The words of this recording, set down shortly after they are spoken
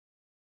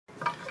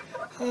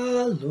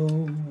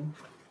Hello.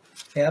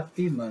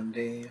 Happy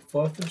Monday,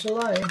 4th of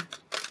July.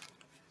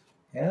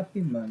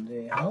 Happy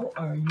Monday. How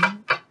are you?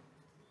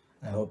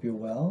 I hope you're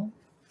well.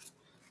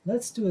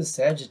 Let's do a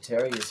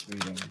Sagittarius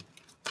reading.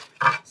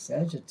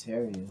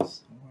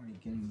 Sagittarius. I'm already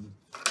getting...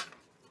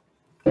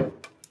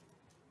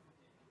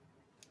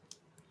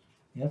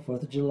 Yeah,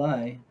 4th of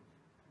July.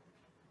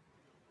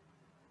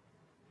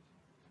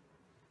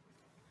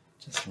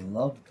 Just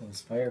love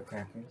those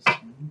firecrackers.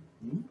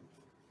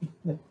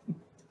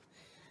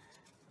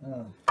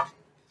 Oh,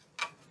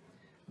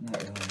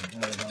 not really.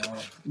 Not at all.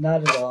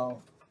 Not at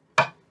all.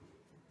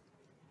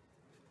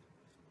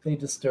 They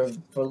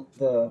disturb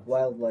the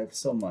wildlife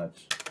so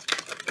much.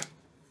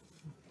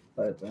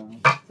 But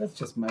that's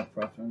just my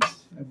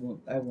preference.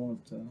 I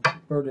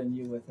won't burden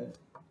you with it.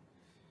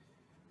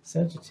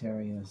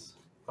 Sagittarius.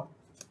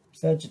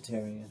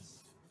 Sagittarius.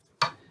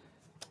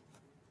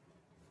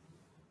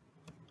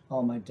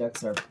 All my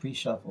decks are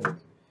pre-shuffled.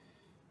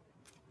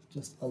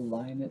 Just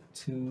align it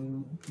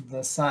to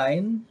the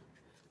sign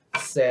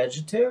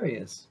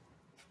Sagittarius.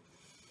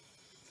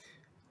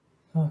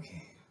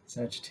 Okay,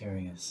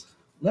 Sagittarius.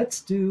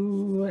 Let's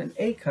do an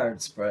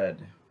 8-card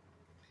spread.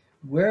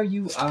 Where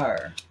you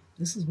are.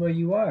 This is where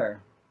you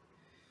are.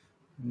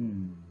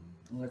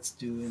 Let's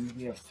do, and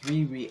we have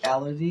 3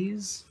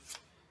 realities.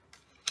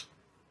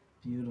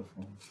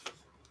 Beautiful.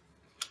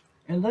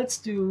 And let's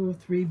do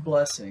 3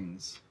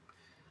 blessings.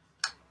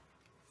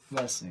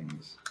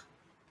 Blessings.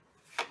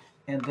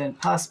 And then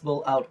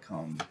possible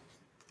outcome.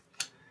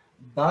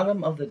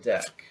 Bottom of the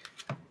deck.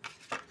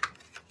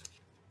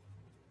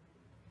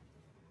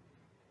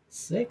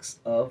 6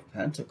 of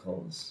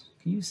Pentacles.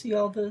 Can you see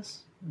all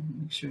this?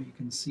 Make sure you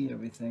can see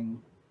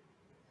everything.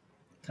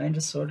 Kind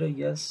of, sort of,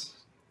 yes.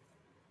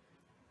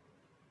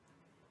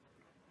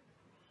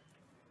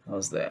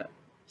 How's that?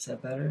 Is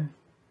that better?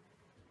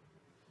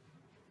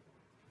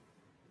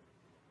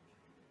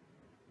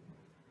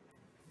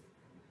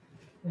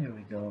 There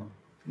we go.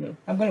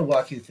 I'm going to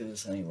walk you through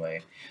this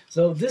anyway.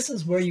 So this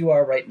is where you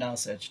are right now,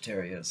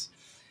 Sagittarius.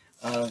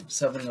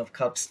 7 of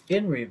Cups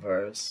in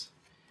reverse.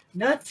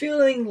 Not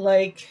feeling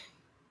like...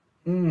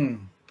 The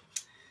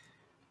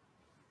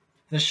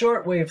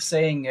short way of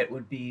saying it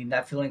would be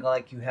not feeling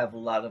like you have a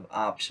lot of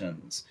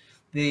options.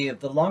 The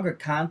longer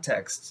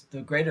context,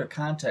 the greater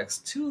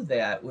context to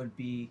that would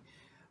be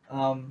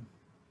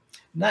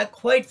not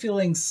quite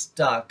feeling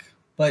stuck,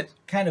 but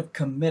kind of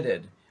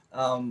committed.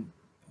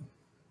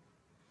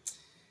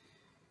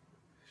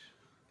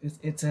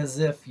 It's as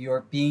if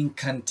you're being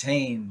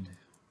contained.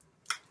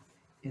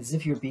 As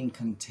if you're being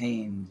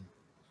contained.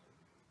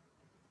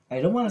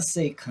 I don't want to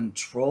say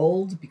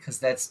controlled because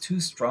that's too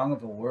strong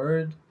of a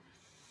word.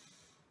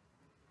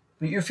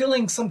 But you're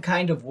feeling some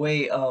kind of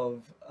way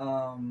of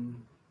 4th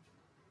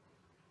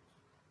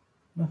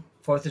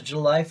of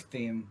July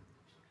theme.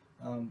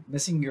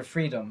 Missing your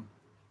freedom.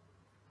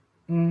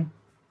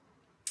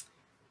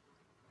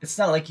 It's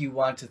not like you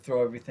want to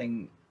throw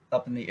everything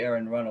up in the air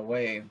and run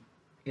away.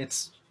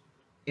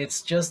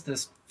 It's just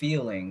this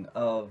feeling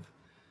of,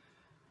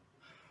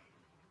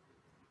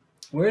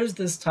 where's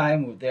this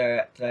time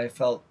that I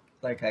felt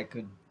like I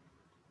could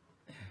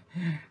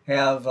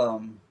have,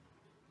 I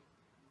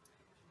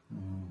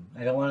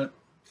don't want to,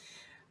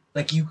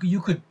 like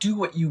you could do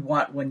what you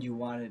want when you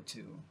wanted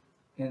to.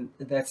 And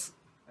that's,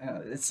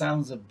 it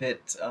sounds a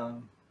bit,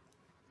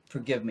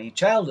 forgive me,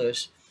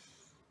 childish,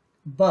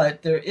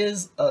 but there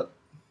is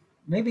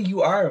maybe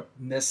you are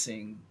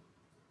missing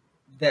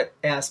that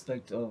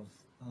aspect of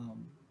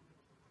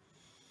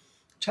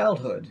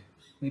childhood.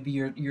 Maybe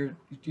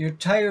you're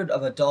tired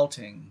of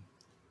adulting.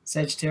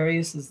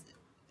 Sagittarius,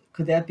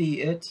 could that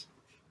be it?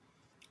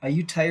 Are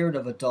you tired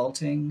of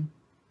adulting?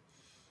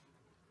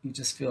 You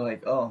just feel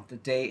like, oh, the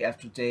day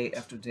after day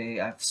after day,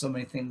 I have so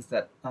many things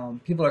that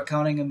people are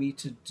counting on me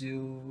to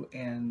do,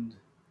 and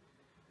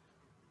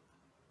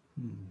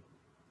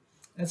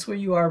that's where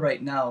you are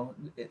right now.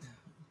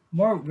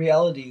 More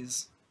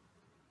realities,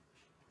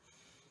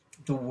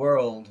 the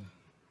world,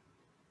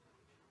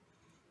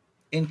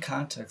 in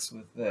context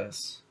with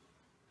this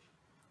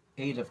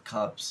 8 of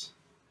Cups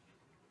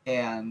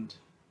and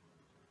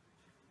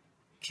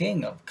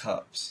King of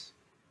Cups.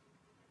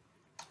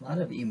 A lot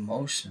of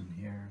emotion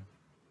here.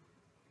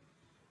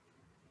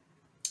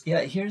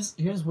 Yeah, here's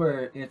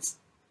where it's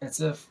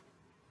as if,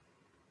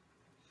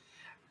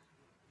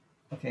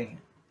 okay,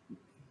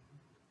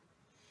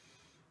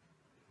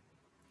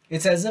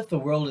 it's as if the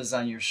world is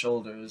on your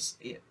shoulders.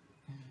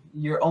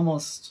 You're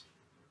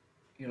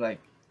like,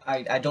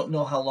 I don't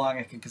know how long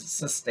I can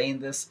sustain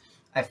this.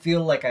 I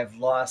feel like I've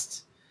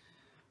lost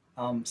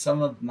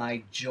some of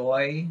my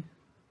joy.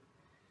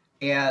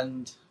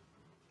 And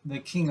the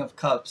King of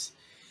Cups,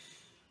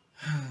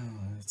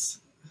 it's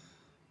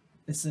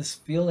this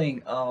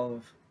feeling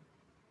of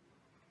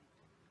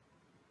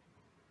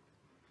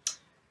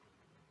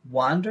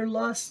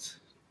wanderlust.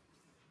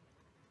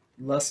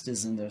 Lust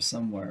is in there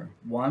somewhere.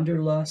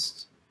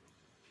 Wanderlust.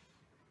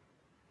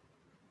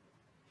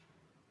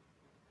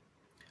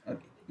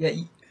 Yeah.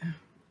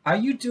 Are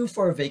you due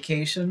for a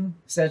vacation,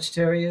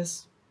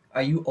 Sagittarius?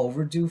 Are you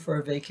overdue for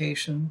a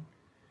vacation?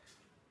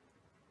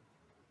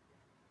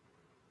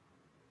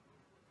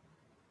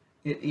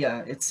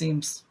 Yeah, it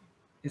seems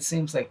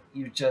like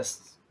you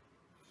just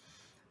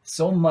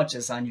so much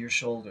is on your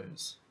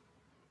shoulders.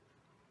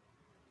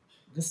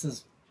 This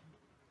is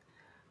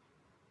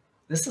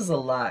this is a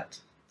lot.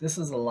 This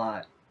is a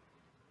lot.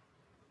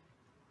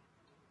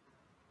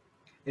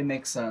 It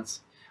makes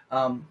sense.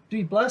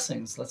 Three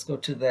blessings. Let's go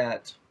to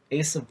that.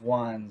 Ace of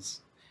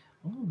Wands.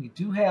 Oh, we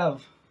do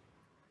have.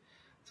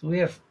 So we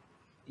have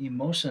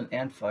emotion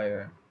and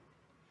fire.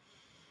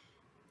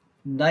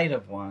 Knight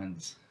of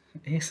Wands.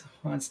 Ace of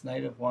Wands,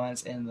 Knight of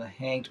Wands, and the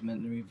Hanged Man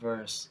in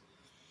reverse.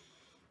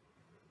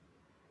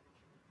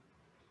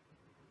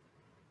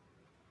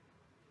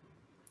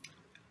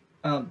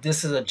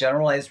 This is a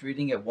generalized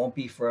reading. It won't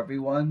be for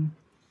everyone,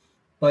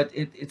 but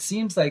it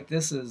seems like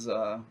this is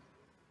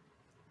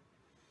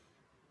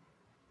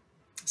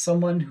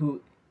someone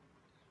who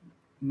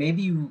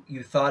maybe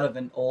you thought of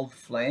an old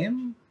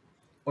flame,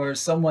 or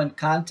someone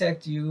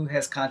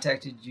has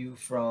contacted you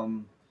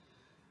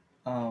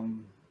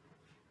um,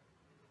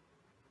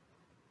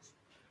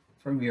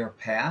 from your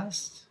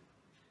past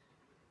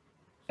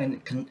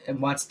and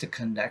wants to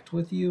connect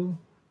with you.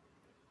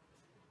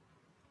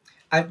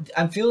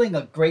 I'm feeling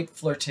a great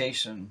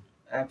flirtation.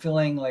 I'm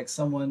feeling like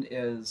someone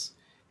is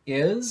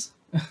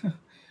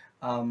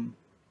um,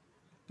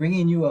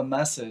 bringing you a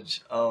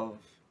message of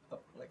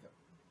like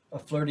a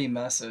flirty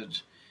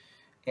message,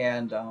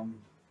 and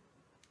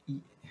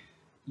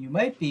you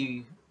might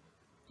be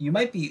you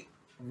might be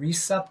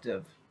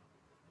receptive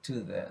to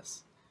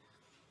this.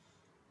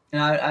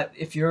 And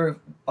if you're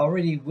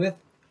already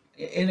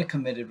in a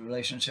committed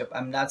relationship,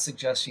 I'm not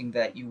suggesting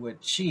that you would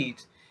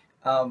cheat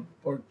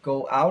or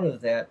go out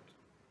of that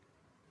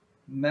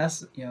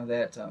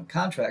that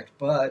contract,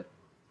 but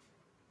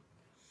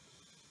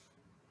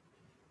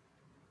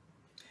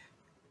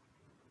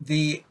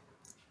the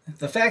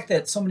the fact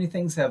that so many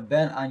things have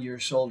been on your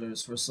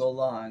shoulders for so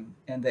long,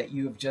 and that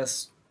you have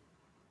just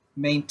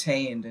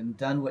maintained and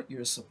done what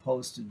you're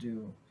supposed to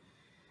do,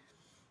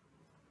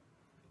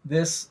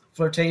 this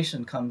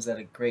flirtation comes at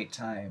a great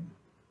time.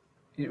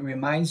 It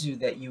reminds you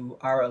that you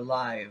are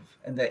alive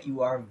and that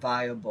you are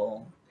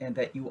viable and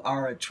that you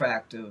are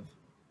attractive.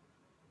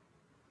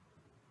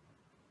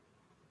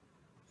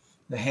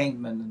 The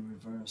Hangman in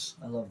reverse.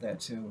 I love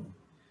that too.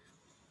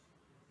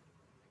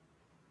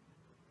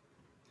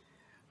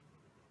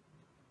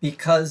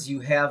 Because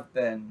you have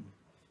been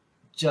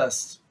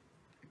just,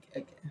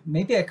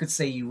 maybe I could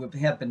say you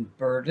have been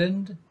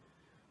burdened.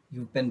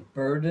 You've been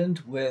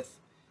burdened with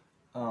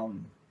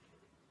um,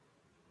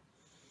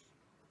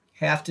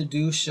 have to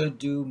do, should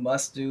do,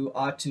 must do,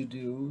 ought to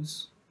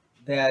do's,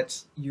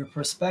 that your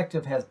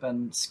perspective has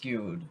been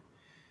skewed.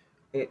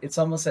 It's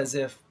almost as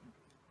if,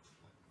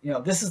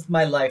 this is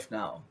my life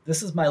now.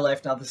 This is my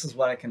life now. This is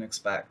what I can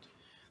expect.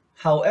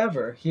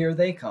 However, here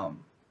they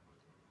come,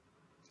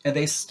 and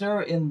they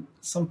stir in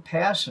some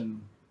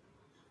passion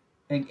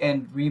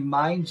and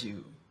remind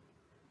you.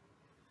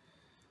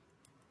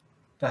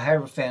 The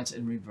Hierophant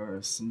in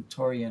reverse, and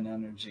Taurian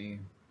energy.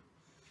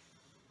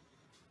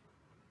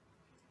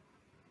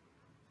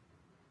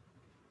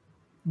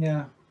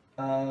 Yeah.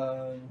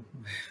 Uh,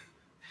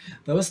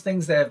 those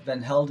things that have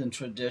been held in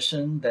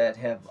tradition, that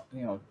have,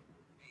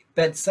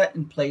 been set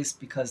in place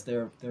because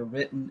they're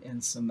written in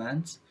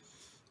cement,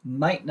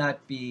 might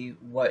not be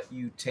what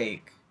you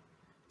take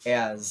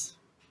as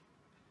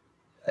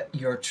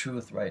your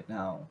truth right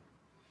now.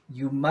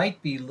 You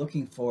might be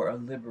looking for a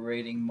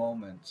liberating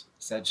moment,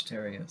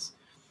 Sagittarius.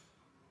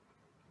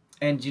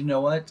 And you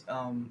know what?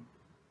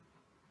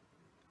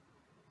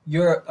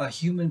 You're a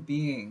human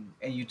being,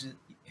 and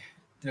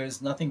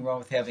there's nothing wrong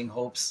with having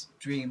hopes,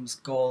 dreams,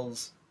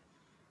 goals.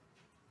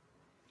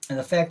 And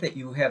the fact that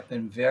you have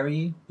been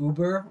very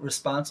uber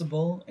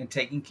responsible and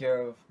taking care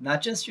of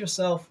not just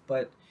yourself,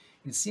 but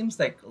it seems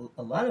like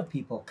a lot of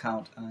people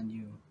count on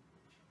you.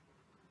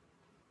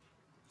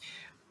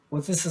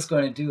 What this is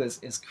going to do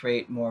is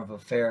create more of a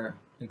fair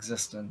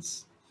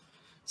existence.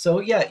 So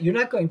yeah, you're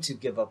not going to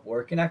give up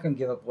work. You're not going to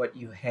give up what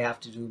you have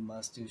to do,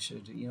 must do,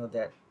 should do.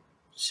 That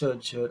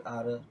should,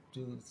 oughta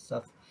do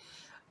stuff.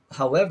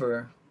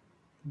 However,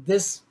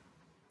 this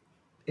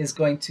is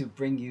going to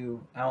bring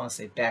you, I don't want to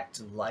say back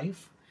to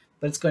life,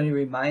 but it's going to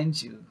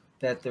remind you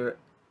that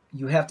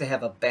you have to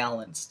have a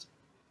balanced.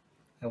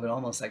 I would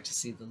almost like to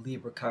see the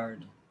Libra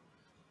card,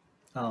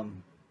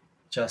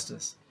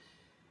 justice,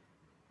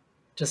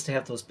 just to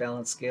have those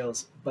balanced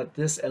scales. But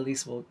this at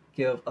least will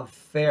give a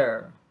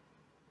fair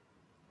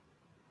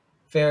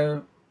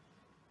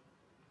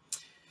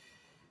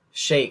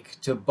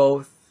shake to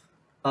both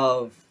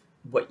of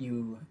what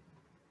you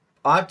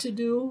ought to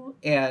do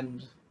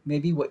and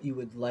maybe what you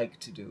would like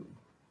to do.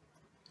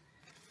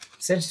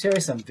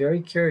 Sagittarius, I'm very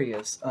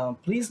curious.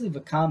 Please leave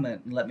a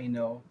comment and let me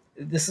know.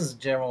 This is a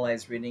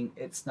generalized reading.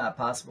 It's not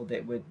possible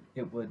that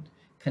it would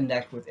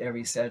connect with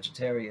every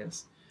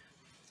Sagittarius.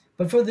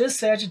 But for this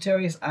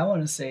Sagittarius, I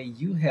want to say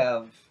you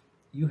have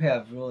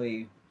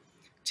really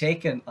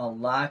taken a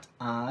lot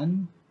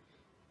on,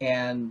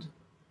 and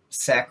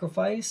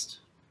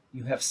sacrificed.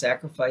 You have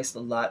sacrificed a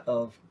lot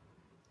of,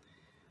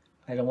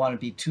 I don't want to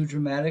be too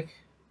dramatic,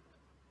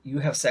 you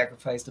have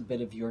sacrificed a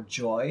bit of your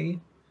joy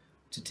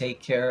to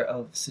take care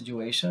of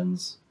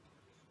situations.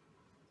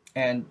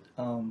 And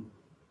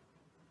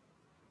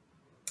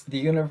the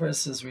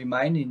universe is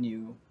reminding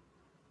you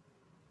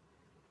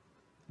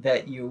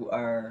that you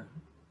are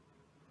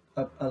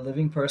a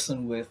living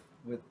person with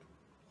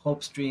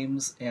hopes,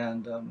 dreams,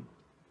 and a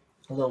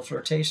little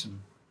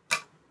flirtation.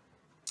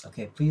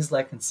 Okay, please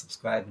like and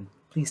subscribe, and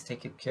please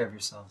take good care of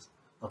yourselves.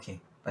 Okay,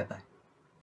 bye bye.